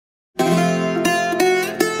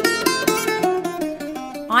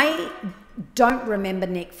I don't remember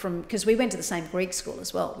Nick because we went to the same Greek school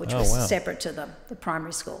as well, which was separate to the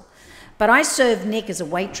primary school. But I served Nick as a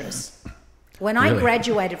waitress. When I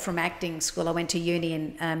graduated from acting school, I went to uni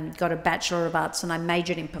and got a Bachelor of Arts, and I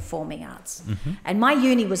majored in Performing Arts. And my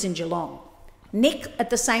uni was in Geelong. Nick, at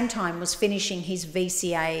the same time, was finishing his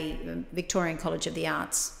VCA, Victorian College of the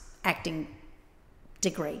Arts, acting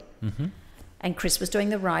degree. And Chris was doing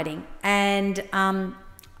the writing. And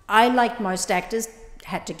I, like most actors,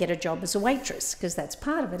 had to get a job as a waitress, because that's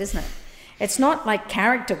part of it, isn't it? It's not like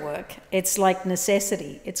character work. It's like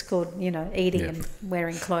necessity. It's called, you know, eating and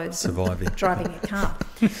wearing clothes, surviving, and driving a car.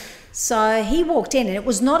 So he walked in, and it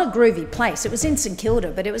was not a groovy place. It was in St Kilda,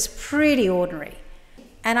 but it was pretty ordinary.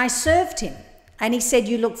 And I served him, and he said,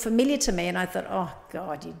 "You look familiar to me." And I thought, "Oh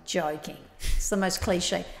God, you're joking." It's the most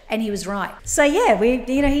cliche. And he was right. So yeah,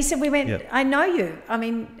 he said, we went, "I know you." I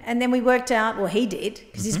mean, and then we worked out, well, he did,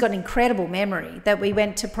 because he's got an incredible memory, that we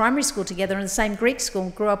went to primary school together in the same Greek school,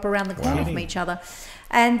 grew up around the corner from each other.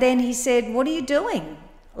 And then he said, "What are you doing?"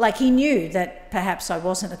 Like, he knew that perhaps I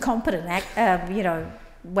wasn't a competent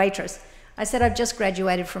waitress. I said, "I've just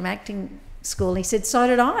graduated from acting school." He said, "So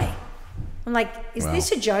did I." I'm like, is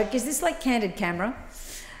this a joke? Is this like Candid Camera?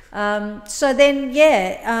 So then,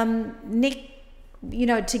 Nick,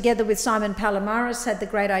 together with Simon Palomares, had the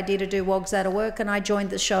great idea to do Wogs Out of Work, and I joined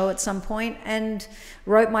the show at some point and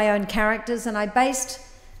wrote my own characters, and I based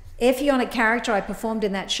Effie on a character I performed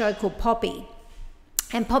in that show called Poppy.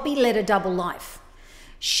 And Poppy led a double life.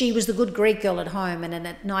 She was the good Greek girl at home, and then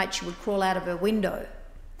at night she would crawl out of her window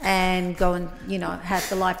and go and, have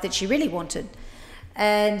the life that she really wanted.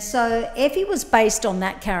 And so Effie was based on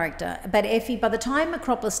that character, but Effie, by the time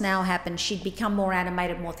Acropolis Now happened, she'd become more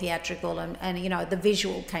animated, more theatrical, and the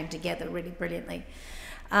visual came together really brilliantly.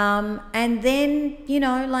 And then,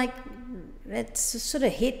 it sort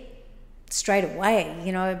of hit straight away.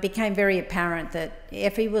 It became very apparent that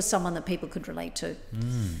Effie was someone that people could relate to.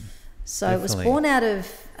 So definitely. It was born out of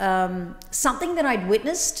something that I'd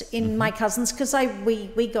witnessed in my cousins, because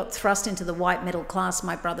we got thrust into the white middle class,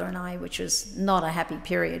 my brother and I, which was not a happy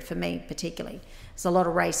period for me particularly. There's a lot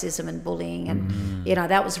of racism and bullying, and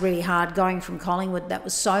that was really hard. Going from Collingwood, that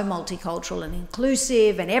was so multicultural and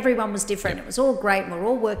inclusive, and everyone was different. It was all great, and we're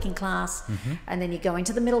all working class. And then you go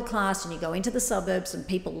into the middle class, and you go into the suburbs, and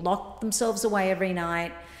people lock themselves away every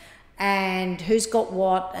night. And who's got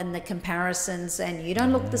what, and the comparisons, and you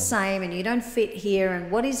don't look the same, and you don't fit here, and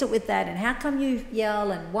what is it with that, and how come you yell,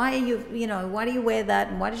 and why are you, why do you wear that,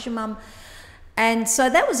 and why does your mum? And so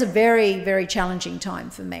that was a very, very challenging time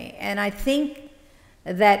for me. And I think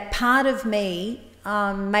that part of me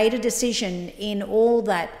made a decision in all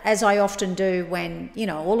that, as I often do when,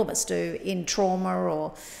 all of us do in trauma,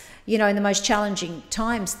 or, in the most challenging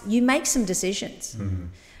times, you make some decisions.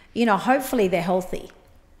 Hopefully they're healthy.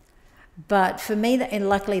 But for me, and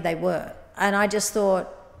luckily they were. And I just thought,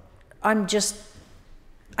 I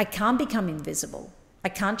can't become invisible. I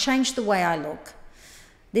can't change the way I look.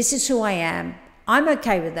 This is who I am. I'm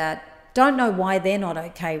okay with that. Don't know why they're not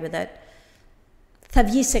okay with it. Θα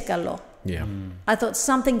βγει σε καλό. I thought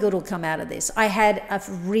something good will come out of this. I had a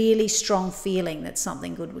really strong feeling that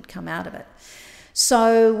something good would come out of it.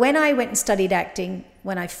 So when I went and studied acting,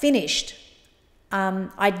 when I finished,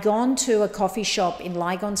 I'd gone to a coffee shop in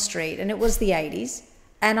Lygon Street, and it was the 80s,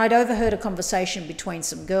 and I'd overheard a conversation between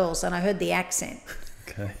some girls, and I heard the accent.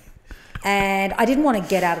 Okay. And I didn't want to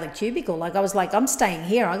get out of the cubicle. I was like, I'm staying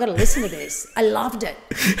here. I got to listen to this. I loved it.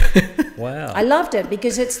 Wow. I loved it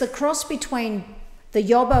because it's the cross between the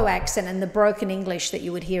Yobo accent and the broken English that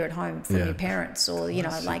you would hear at home from your parents, or,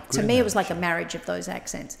 to me, it was like a marriage of those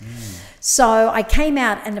accents. So I came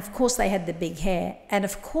out, and of course they had the big hair, and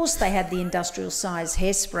of course they had the industrial size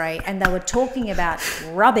hairspray, and they were talking about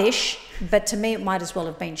rubbish, but to me it might as well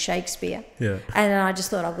have been Shakespeare. And I just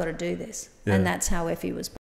thought, I've got to do this. And that's how Effie was born.